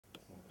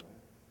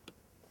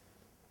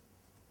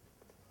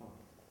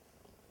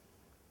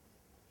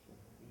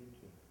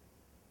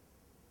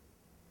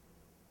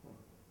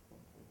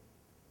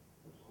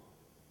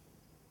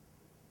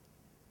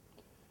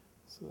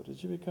So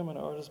did you become an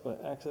artist by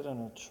accident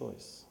or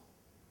choice?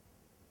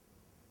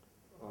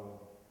 I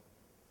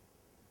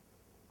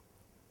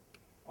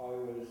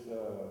was,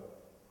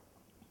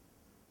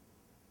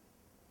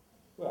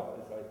 well,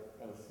 it's like,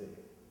 let's see.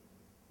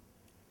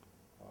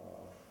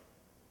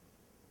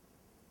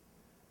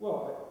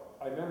 Well,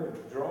 I remember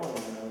drawing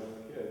when I was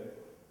a kid.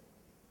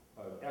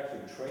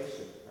 Actually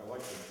tracing. I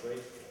like to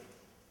trace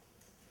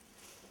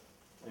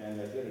things. And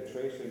I did a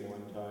tracing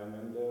one time,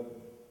 and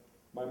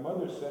my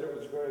mother said it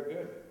was very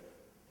good.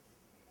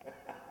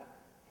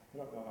 I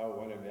don't know how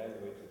one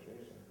evaluates a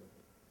tracing, but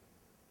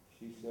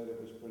she said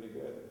it was pretty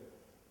good.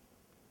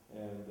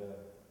 And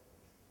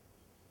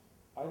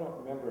I don't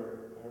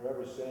remember her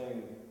ever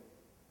saying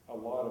a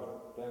lot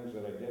of things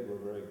that I did were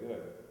very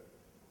good.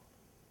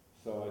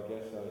 So I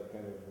guess I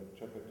kind of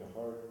took it to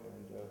heart and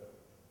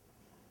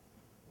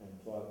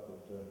thought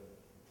that,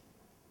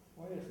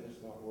 why is this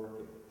not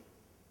working?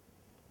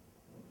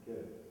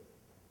 Okay.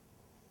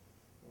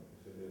 I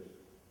guess it is.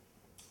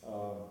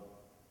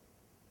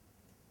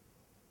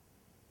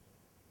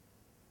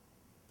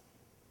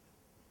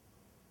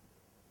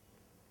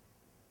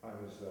 I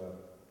was,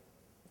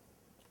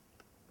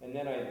 and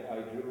then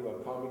I drew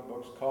a comic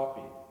books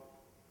copy.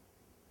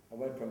 I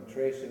went from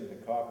tracing to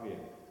copying.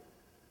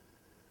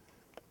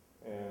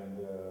 And,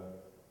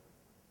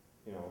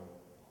 you know,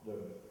 the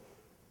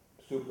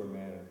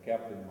Superman and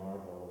Captain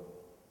Marvel.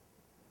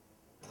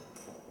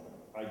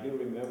 I do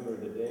remember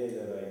the day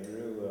that I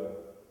drew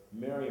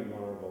Mary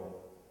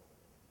Marvel.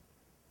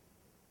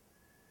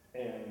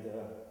 And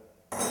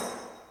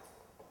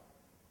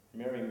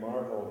Mary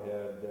Marvel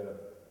had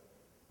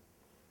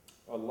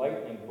a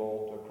lightning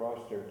bolt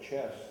across her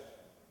chest,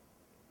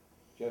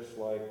 just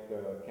like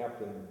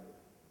Captain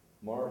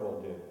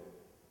Marvel did.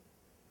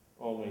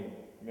 Only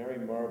Mary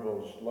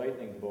Marvel's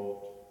lightning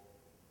bolt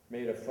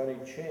made a funny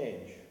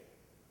change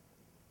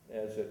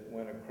as it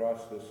went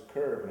across this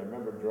curve. And I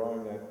remember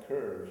drawing that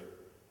curve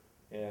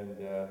and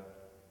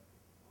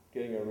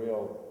getting a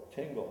real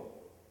tingle.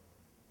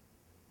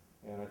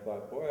 And I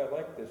thought, boy, I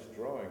like this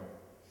drawing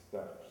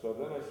stuff. So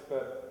then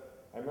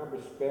I remember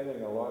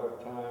spending a lot of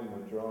time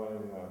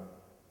drawing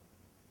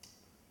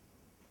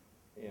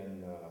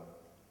in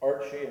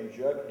Archie and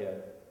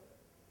Jughead,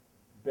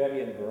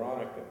 Betty and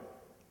Veronica.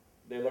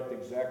 They looked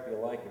exactly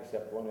alike,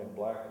 except one had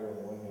black hair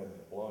and one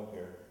had blonde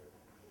hair.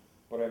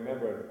 But I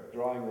remember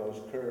drawing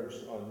those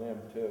curves on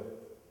them too,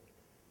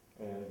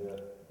 and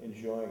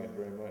enjoying it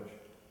very much.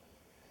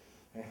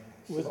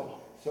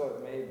 So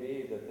it may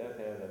be that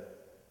had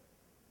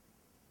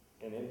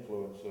an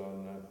influence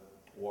on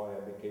why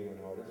I became an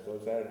artist. So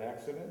is that an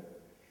accident?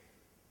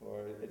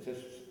 Or it's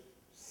just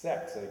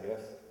sex, I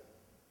guess.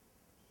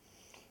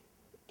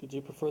 Did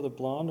you prefer the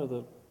blonde or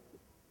the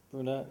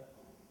brunette?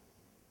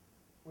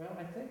 Well,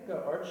 I think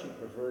Archie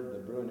preferred the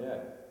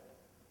brunette.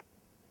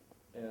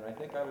 And I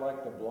think I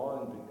liked the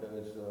blonde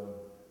because,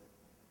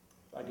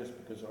 I guess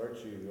because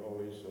Archie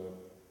always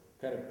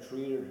kind of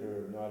treated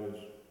her not as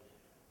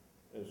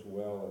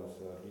well as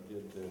he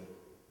did the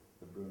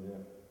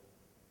brunette.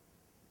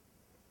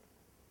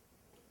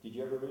 Did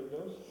you ever read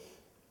those?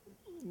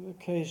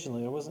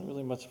 Occasionally. I wasn't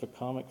really much of a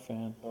comic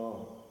fan.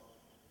 Oh,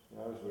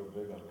 I was real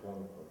big on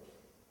comic books.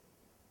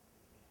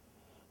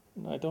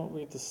 And I don't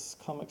read the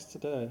comics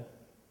today.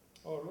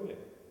 Oh, really?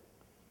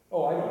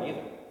 Oh, I don't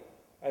either.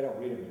 I don't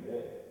read them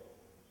today.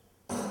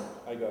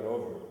 I got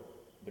over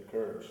the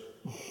curves.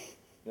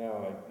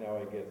 now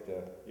I get,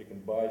 you can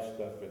buy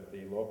stuff at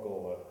the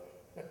local,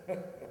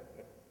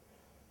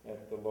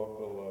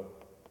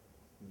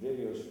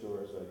 video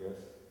stores, I guess.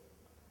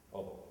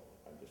 Oh,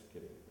 I'm just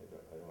kidding. I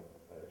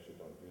actually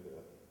don't do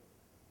that.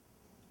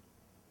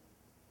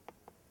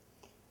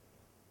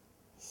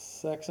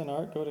 Sex and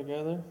art go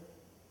together?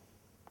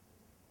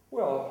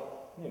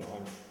 Well, you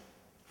know,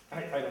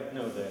 I don't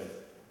know that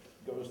it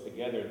goes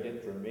together. It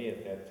did for me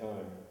at that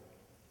time.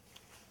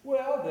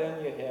 Well,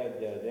 then you had,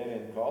 then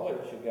in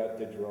college you got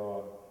to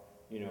draw,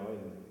 you know,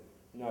 and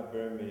not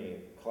very many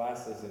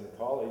classes in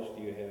college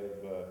do you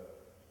have,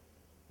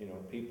 you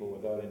know, people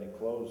without any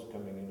clothes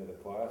coming into the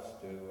class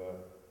to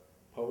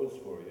pose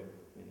for you,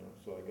 you know,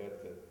 so I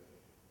got to,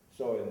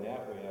 so in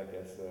that way I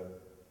guess,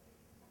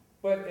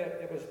 but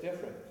it was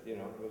different, you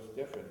know, it was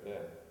different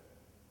then.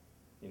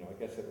 You know, I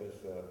guess it was,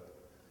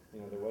 you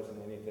know, there wasn't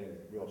anything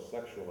real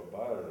sexual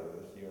about it.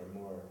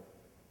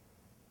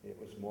 It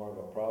was more of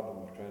a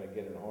problem of trying to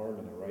get an arm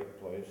in the right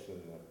place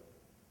and the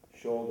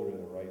shoulder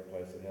in the right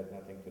place. It had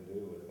nothing to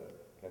do with a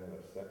kind of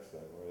a sex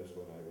thing, whereas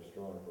when I was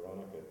drawing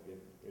Veronica,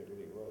 it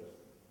really was.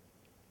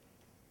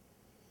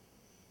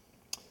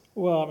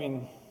 Well, I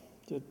mean,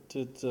 did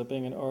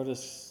being an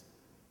artist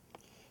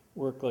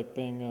work like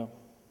being a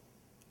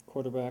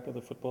quarterback of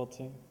the football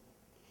team?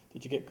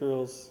 Did you get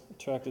girls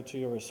attracted to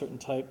you or a certain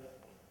type?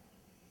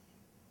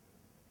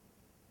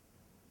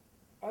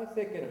 I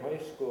think in high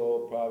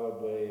school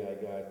probably I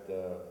got,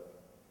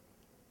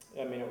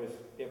 I mean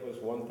it was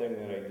one thing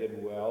that I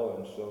did well,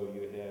 and so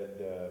you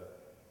had,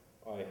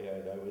 I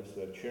was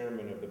the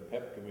chairman of the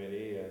pep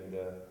committee and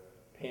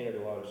painted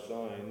a lot of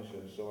signs,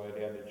 and so I'd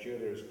have the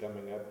cheerleaders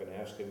coming up and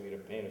asking me to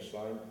paint a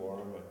sign for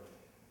them, and,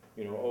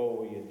 you know, oh,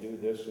 will you do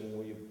this, and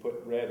will you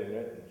put red in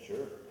it? And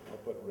sure, I'll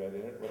put red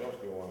in it, what else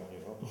do you want, you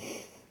know?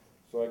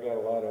 So I got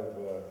a lot of,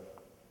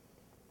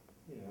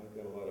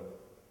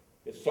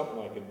 it's something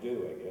I can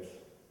do, I guess.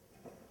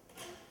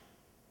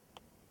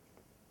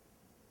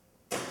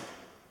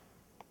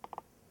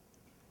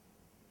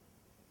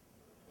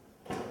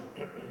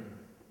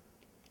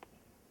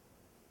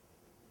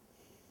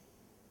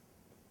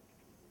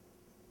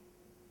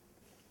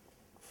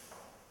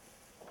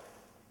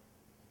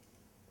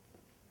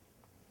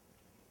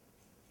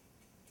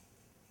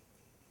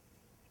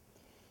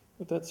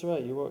 But that's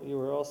right, you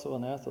were also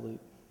an athlete.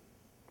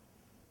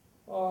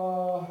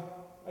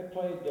 I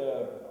played,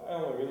 I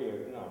only really,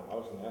 no, I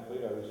was an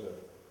athlete, I was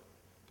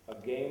a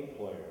game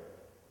player.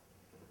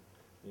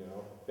 You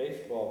know,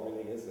 baseball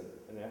really isn't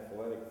an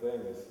athletic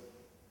thing as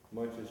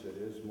much as it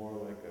is more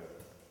like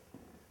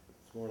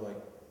it's more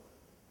like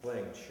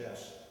playing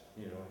chess,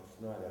 you know, it's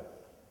not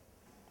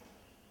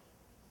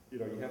you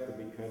know, you have to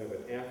be kind of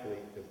an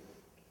athlete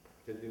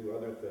to do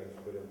other things,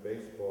 but in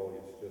baseball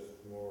it's just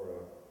more,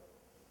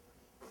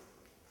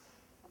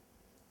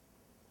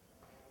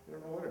 I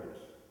don't know what it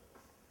is.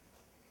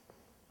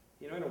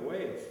 You know, in a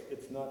way,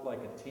 it's not like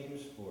a team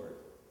sport,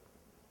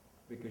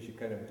 because you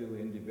kind of do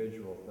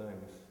individual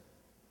things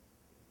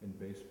in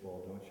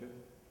baseball, don't you?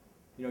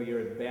 You know, you're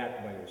at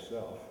bat by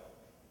yourself,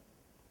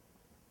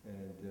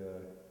 and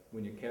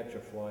when you catch a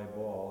fly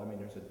ball, I mean,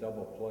 there's a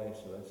double play,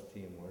 so that's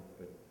teamwork,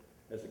 but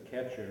as a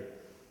catcher,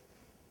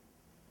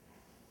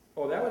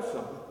 oh, that was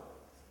something.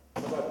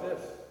 How about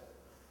this?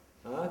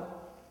 Huh?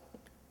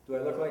 Do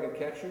I look like a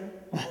catcher?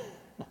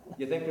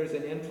 You think there's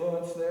an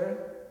influence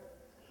there?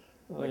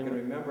 I can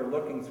remember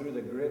looking through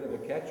the grid of the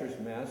catcher's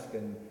mask,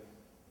 and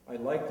I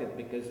liked it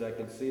because I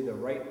could see the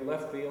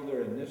left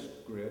fielder in this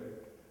grid,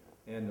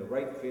 and the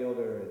right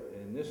fielder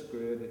in this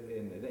grid,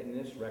 in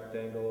this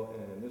rectangle,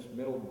 and in this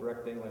middle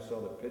rectangle I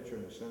saw the pitcher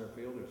and the center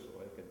fielder, so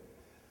I could,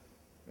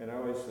 and I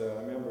always, I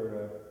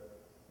remember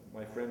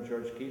my friend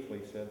George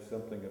Keithley said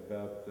something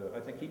about, I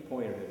think he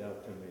pointed it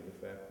out to me,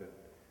 the fact that,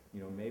 you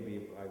know,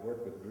 maybe I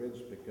work with grids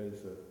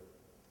because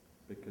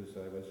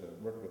I was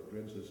worked with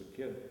grids as a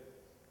kid.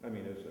 I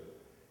mean,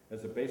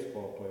 as a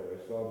baseball player, I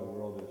saw the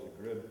world as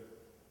a grid.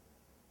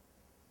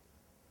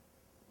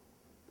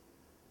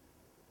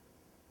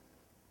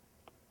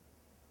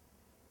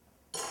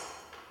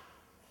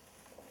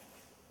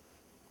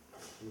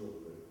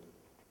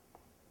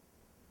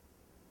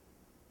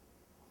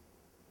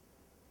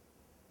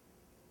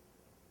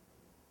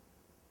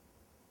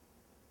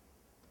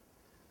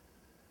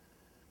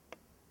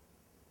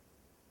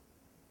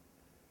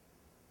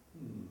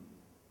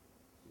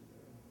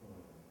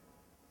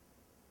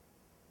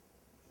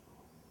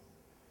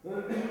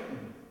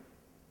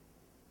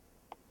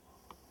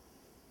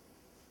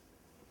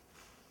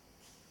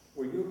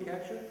 Were you a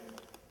catcher?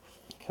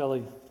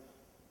 Kelly,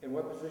 And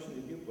what position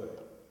did you play?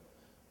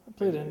 I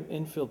played in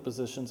infield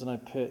positions and I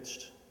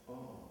pitched. Oh.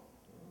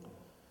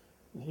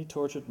 And he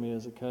tortured me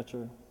as a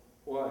catcher.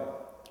 Why?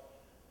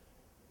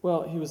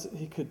 Well,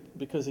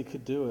 because he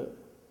could do it.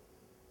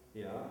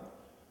 Yeah.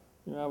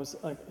 You know,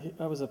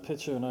 I was a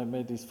pitcher and I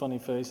made these funny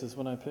faces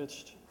when I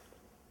pitched.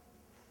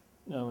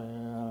 You know,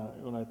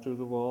 when I threw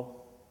the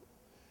ball.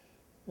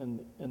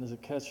 And as a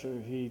catcher,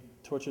 he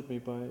tortured me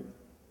by,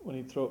 when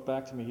he'd throw it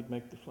back to me, he'd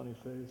make the funny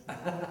face.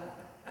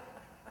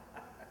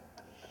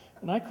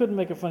 And I couldn't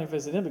make a funny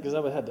face at him because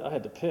I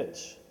had to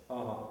pitch.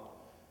 Uh-huh.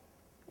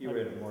 You were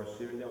in a more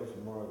serious, that was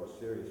more of a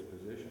serious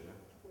position, huh?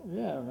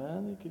 Yeah,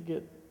 man, you could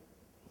get...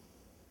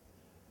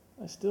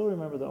 I still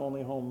remember the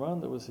only home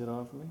run that was hit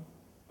off me.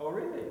 Oh,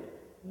 really?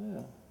 Yeah.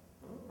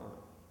 Uh-huh.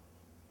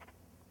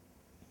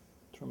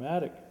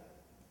 Traumatic.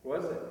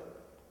 Was it?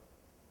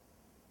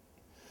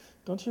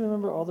 Don't you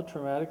remember all the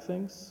traumatic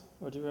things?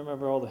 Or do you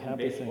remember all the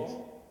happy things?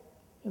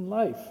 In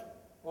life.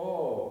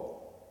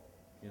 Oh,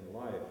 in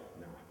life,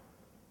 no.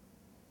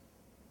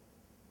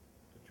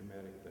 The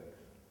traumatic things.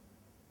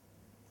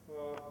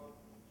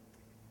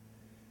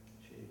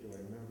 Gee, do I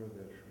remember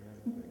the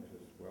traumatic things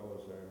as well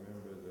as I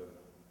remember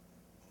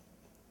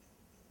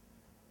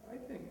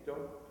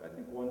I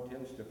think one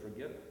tends to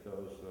forget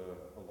those,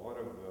 a lot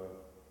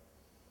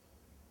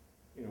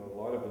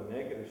of the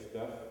negative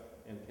stuff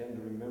and tend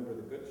to remember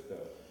the good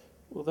stuff.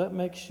 Well, that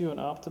makes you an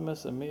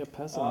optimist and me a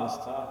pessimist.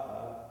 Well,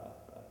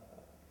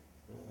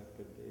 that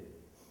could be.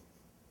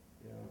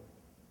 Yeah,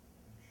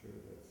 I'm sure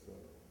that's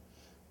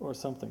Or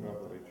something like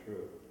probably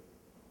true.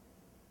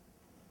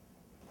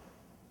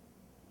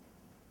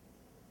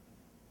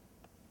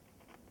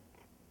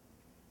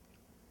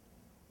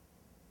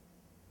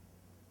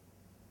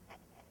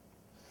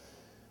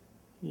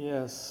 that.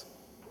 Yes.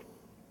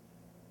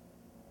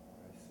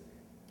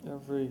 I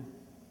see.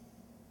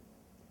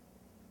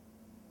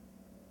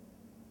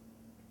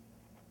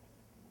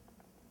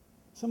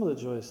 Some of the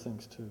joyous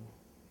things too.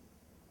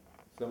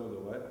 Some of the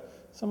what?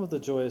 Some of the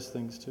joyous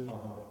things too.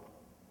 Uh-huh.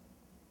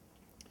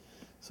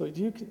 So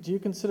do you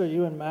consider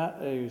you and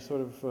Matt a sort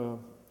of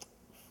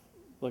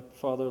like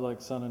father,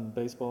 like son in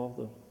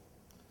baseball?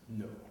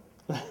 No.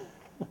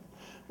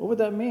 What would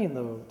that mean,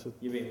 though?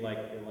 You mean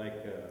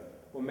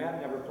well,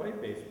 Matt never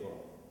played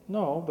baseball.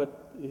 No,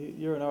 but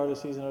you're an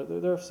artist. He's an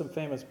artist. There are some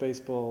famous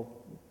baseball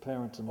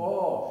parents and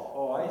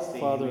I see.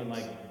 father. You mean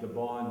like the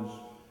Bonds,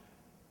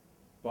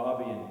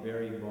 Bobby and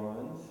Barry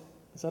Bonds?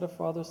 Is that a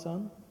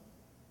father-son?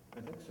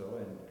 I think so.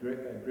 And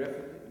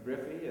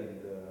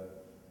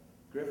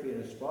Griffey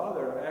and his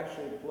father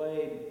actually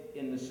played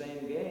in the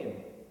same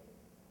game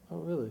Oh,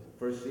 really?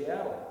 for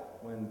Seattle.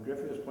 When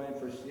Griffey was playing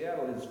for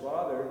Seattle, his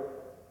father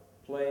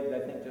played, I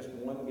think, just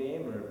one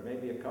game or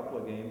maybe a couple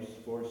of games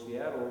for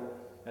Seattle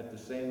at the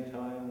same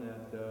time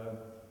that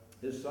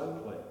his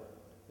son played.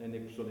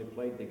 And so they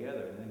played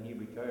together, and then he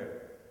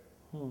retired.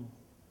 Who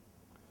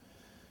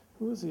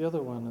was the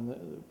other one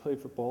that played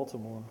for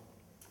Baltimore?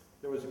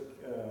 There was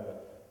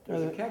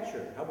a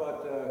catcher. How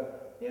about,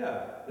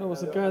 Oh, it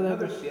was the guy that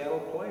another Seattle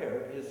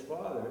player, his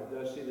father,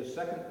 the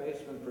second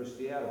baseman for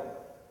Seattle,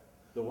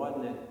 the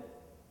one that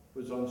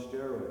was on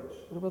steroids.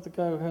 What about the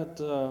guy who had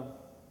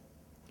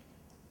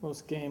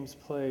most games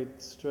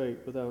played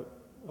straight without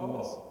a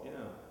miss? Yeah.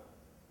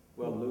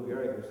 Well, Lou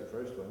Gehrig was the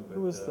first one. But,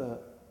 who was that?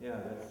 Yeah,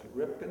 that's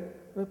Ripken.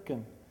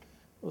 Ripken.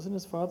 Wasn't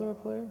his father a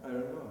player? I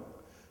don't know.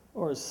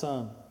 Or his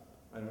son?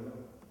 I don't know.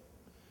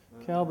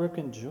 Cal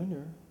Ripken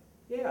Jr.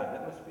 Yeah,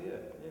 that must be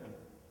it. Yeah.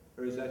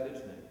 Or is that his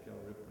name, Cal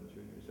Ripken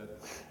Jr.? Is that?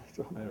 I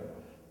don't know.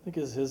 I think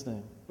it's his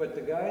name. But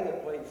the guy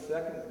that played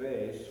second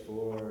base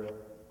for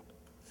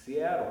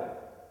Seattle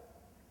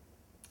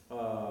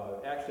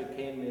actually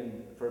came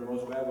in for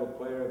most valuable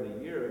player of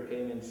the year.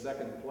 Came in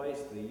second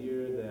place the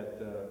year that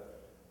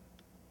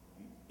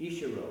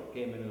Ichiro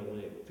came into the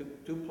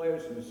league. Two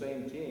players from the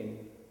same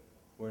team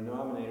were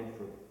nominated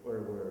for,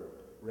 or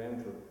ran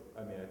for.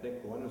 I mean, I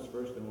think one was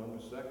first and one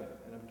was second,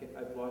 and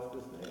I've lost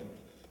his name.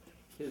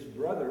 His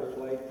brother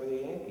played for the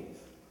Yankees.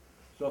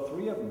 So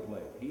three of them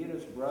played. He and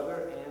his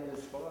brother and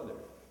his father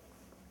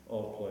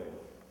all played.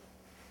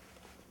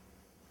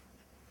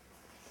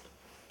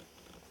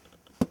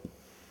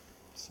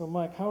 So,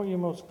 Mike, how are you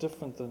most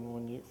different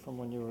than from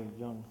when you were a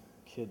young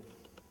kid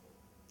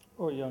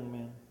or young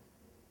man?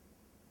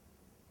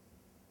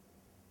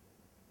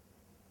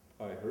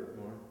 I hurt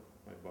more.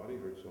 My body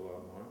hurts a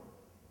lot more.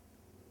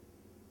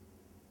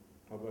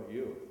 How about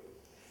you?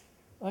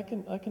 I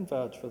can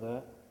vouch for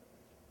that.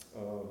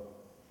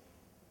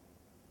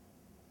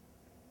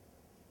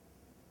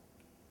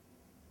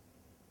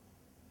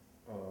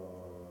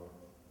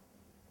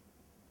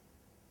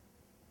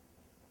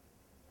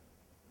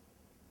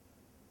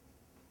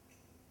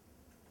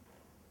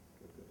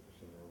 This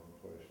is in the wrong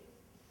place.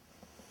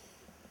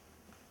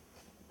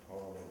 How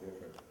am I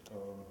different?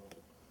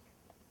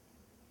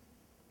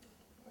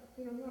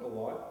 Not a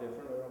lot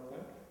different, I don't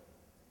think.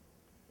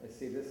 I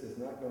see this is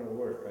not going to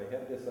work. I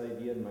had this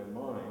idea in my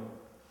mind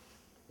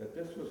that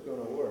this was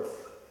going to work,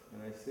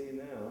 and I see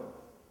now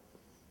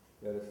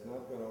that it's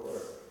not going to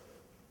work.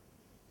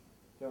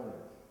 Darn it.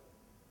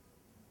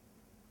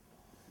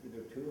 It's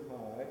either too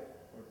high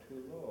or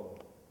too low.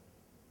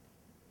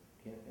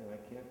 And I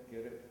can't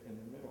get it in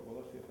the middle. Well,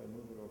 let's see if I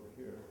move it over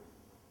here.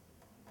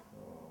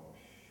 Oh,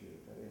 shoot,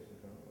 that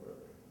isn't going to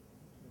work.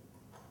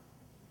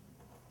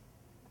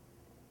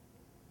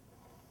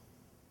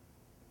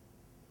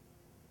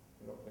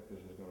 I don't think this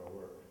is going to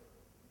work.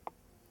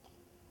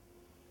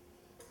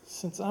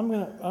 Since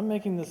I'm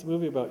making this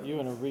movie about you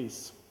and a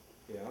Reese.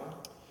 Yeah?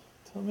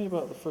 Tell me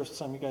about the first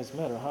time you guys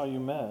met, or how you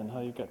met, and how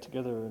you got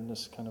together in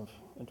this kind of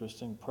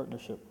interesting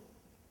partnership.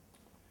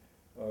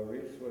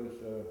 Reese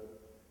was,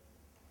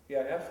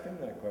 ask him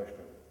that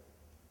question.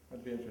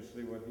 I'd be interested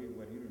to see what he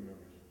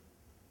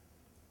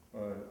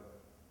remembers.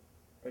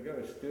 I got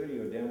a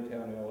studio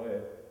downtown LA,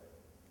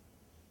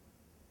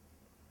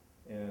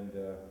 and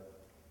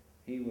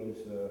he was,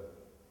 this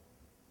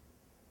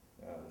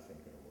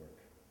ain't gonna work.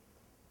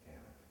 Damn it.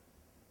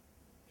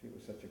 Gee, it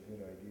was such a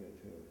good idea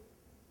too.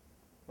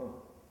 Huh.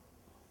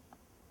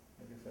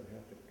 I guess I'd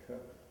have to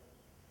cut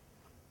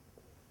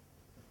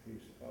a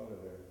piece out of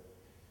there.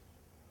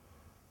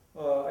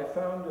 I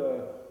found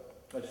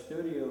a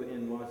studio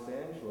in Los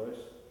Angeles,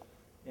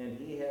 and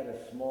he had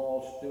a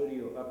small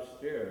studio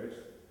upstairs,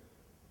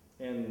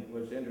 and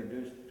was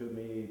introduced to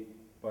me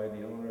by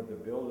the owner of the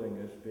building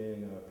as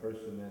being a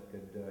person that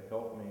could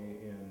help me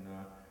in,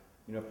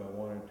 if I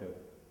wanted to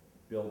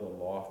build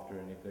a loft or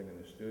anything in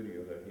the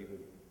studio, that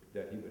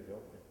he would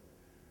help me.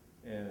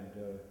 And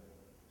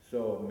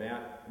so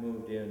Matt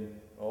moved in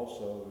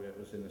also. It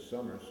was in the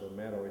summer, so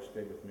Matt always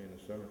stayed with me in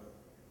the summer.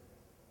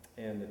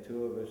 And the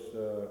two of us,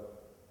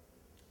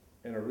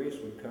 and Reese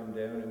would come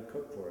down and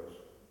cook for us.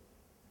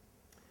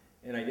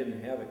 And I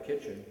didn't have a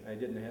kitchen.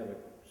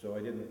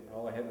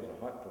 All I had was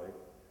a hot plate.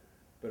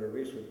 But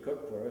Reese would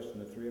cook for us,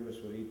 and the three of us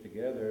would eat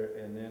together,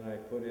 and then I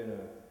put in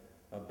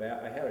a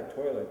bath. I had a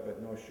toilet, but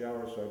no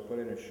shower, so I put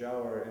in a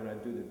shower, and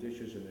I'd do the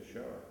dishes in the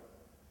shower.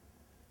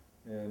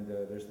 And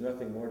there's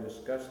nothing more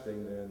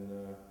disgusting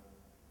than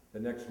the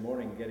next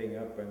morning getting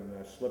up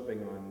and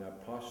slipping on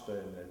pasta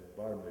in the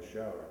bottom of the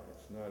shower.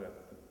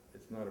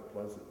 It's not a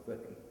pleasant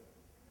thing.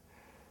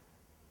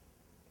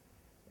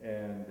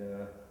 And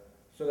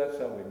so that's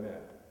how we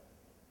met.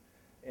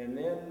 And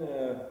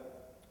then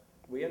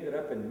we ended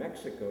up in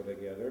Mexico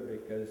together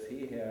because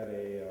he had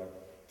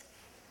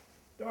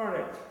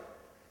darn it!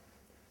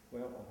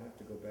 Well, I'll have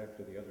to go back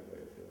to the other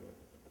way of doing it.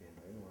 Damn,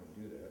 I didn't want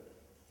to do that.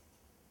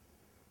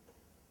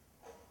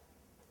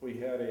 We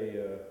had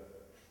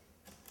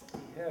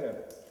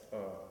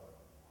a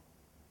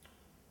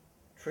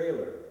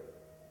trailer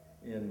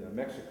in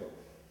Mexico.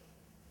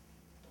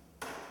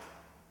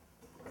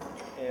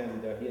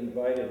 And he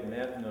invited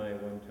Matt and I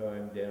one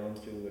time down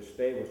to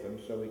stay with him,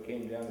 so we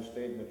came down and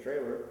stayed in the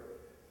trailer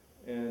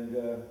and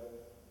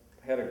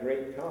had a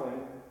great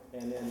time.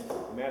 And then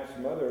Matt's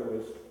mother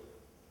was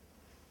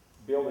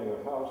building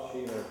a house. She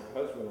and her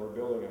husband were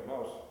building a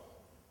house.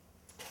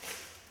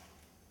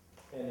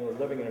 And they were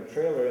living in a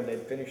trailer, and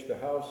they'd finished the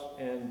house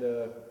and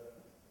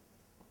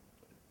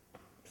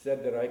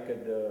said that I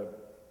could,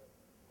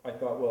 I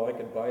thought, well, I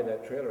could buy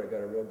that trailer. I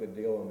got a real good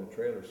deal on the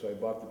trailer. So I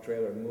bought the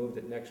trailer and moved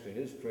it next to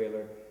his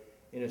trailer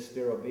in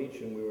Estero Beach,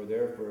 and we were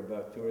there for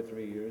about 2 or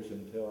 3 years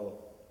until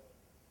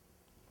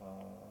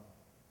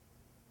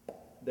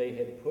they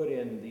had put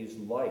in these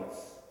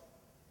lights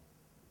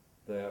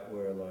that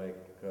were like,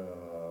 it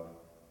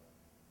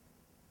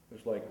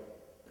was like,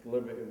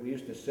 we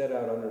used to sit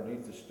out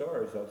underneath the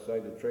stars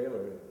outside the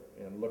trailer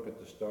and look at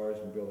the stars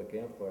and build a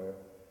campfire.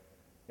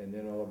 And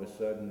then all of a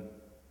sudden,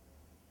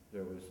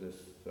 there was this,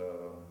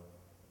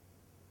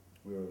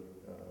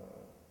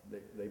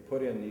 they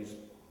put in these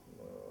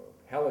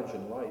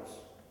halogen lights,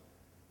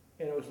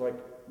 and it was like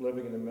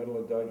living in the middle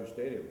of Dodger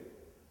Stadium.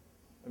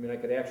 I mean, I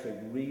could actually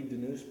read the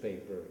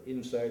newspaper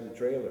inside the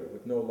trailer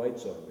with no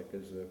lights on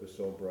because it was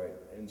so bright.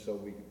 And so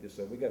we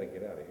decided, we got to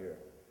get out of here.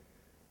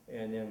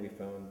 And then we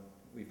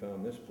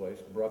found this place,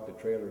 brought the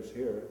trailers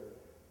here,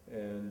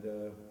 and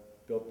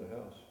built the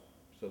house.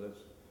 So that's,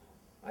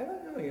 I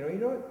don't know, you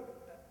know what?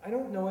 I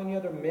don't know any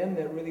other men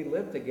that really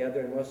live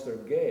together unless they're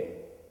gay.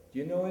 Do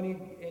you know any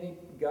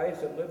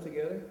guys that live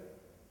together?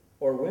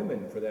 Or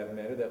women, for that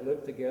matter, that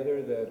live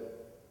together that...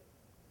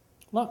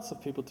 Lots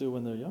of people do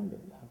when they're younger.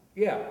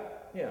 Yeah,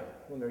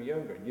 when they're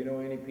younger. Do you know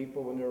any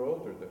people when they're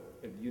older?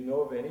 Do you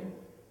know of any,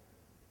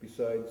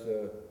 besides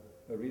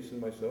Aris and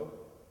myself?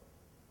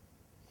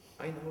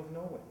 I know of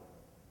no one.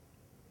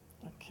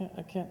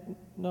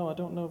 No, I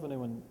don't know of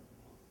anyone.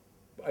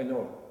 I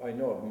know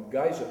of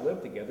guys that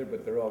live together,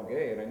 but they're all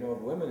gay, and I know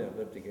of women that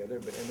live together,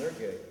 and they're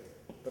gay.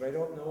 But I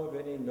don't know of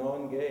any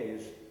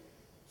non-gays.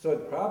 So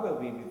it'd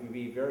probably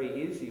be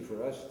very easy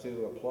for us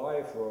to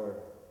apply for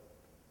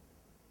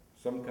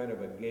some kind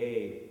of a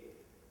gay,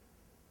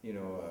 you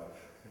know,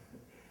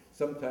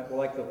 sometime,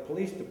 like the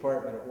police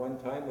department at one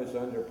time was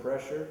under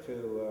pressure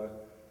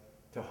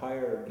to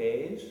hire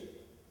gays,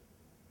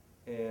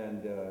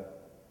 and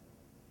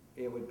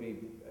it would be,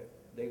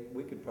 I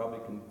could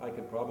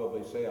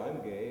probably say I'm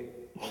gay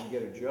and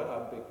get a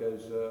job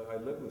because I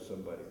live with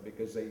somebody,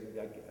 because a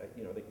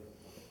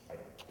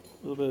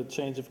little bit of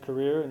change of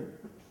career and.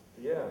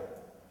 Yeah.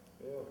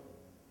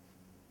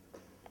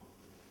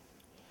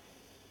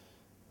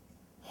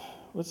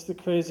 What's the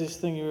craziest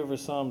thing you ever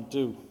saw him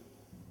do?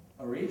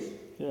 Aris?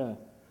 Yeah.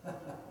 Oh,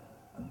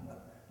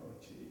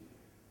 gee.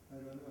 I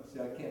don't know. See,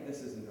 I can't,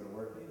 this isn't going to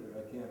work either.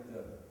 I can't,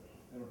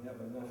 I don't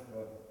have enough,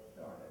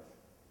 darn it.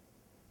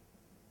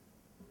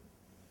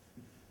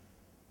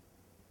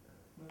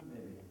 Well,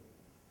 maybe.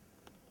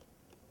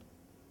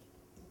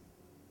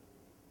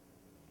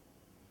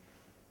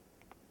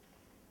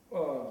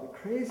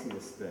 The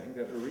craziest thing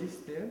that Aris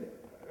did,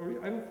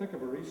 I don't think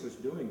of Aris as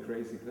doing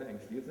crazy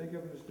things. Do you think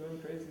of him as doing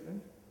crazy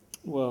things?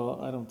 Well,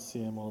 I don't see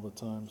him all the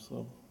time,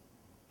 so.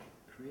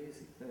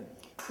 Crazy thing.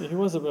 Yeah, he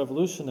was a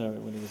revolutionary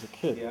when he was a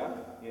kid. Yeah.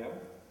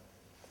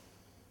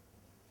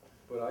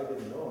 But I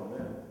didn't know him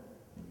then.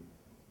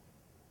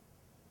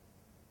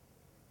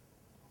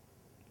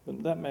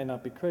 But that may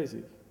not be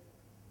crazy.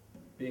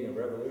 Being a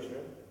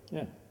revolutionary?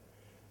 Yeah.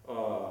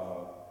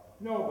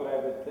 No, but I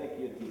would think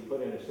you'd be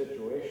put in a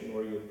situation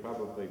where you'd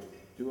probably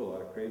do a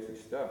lot of crazy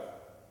stuff.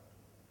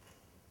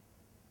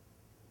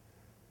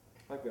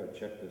 I've got to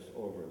check this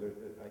over.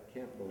 I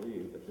can't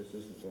believe that this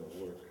isn't going to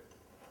work.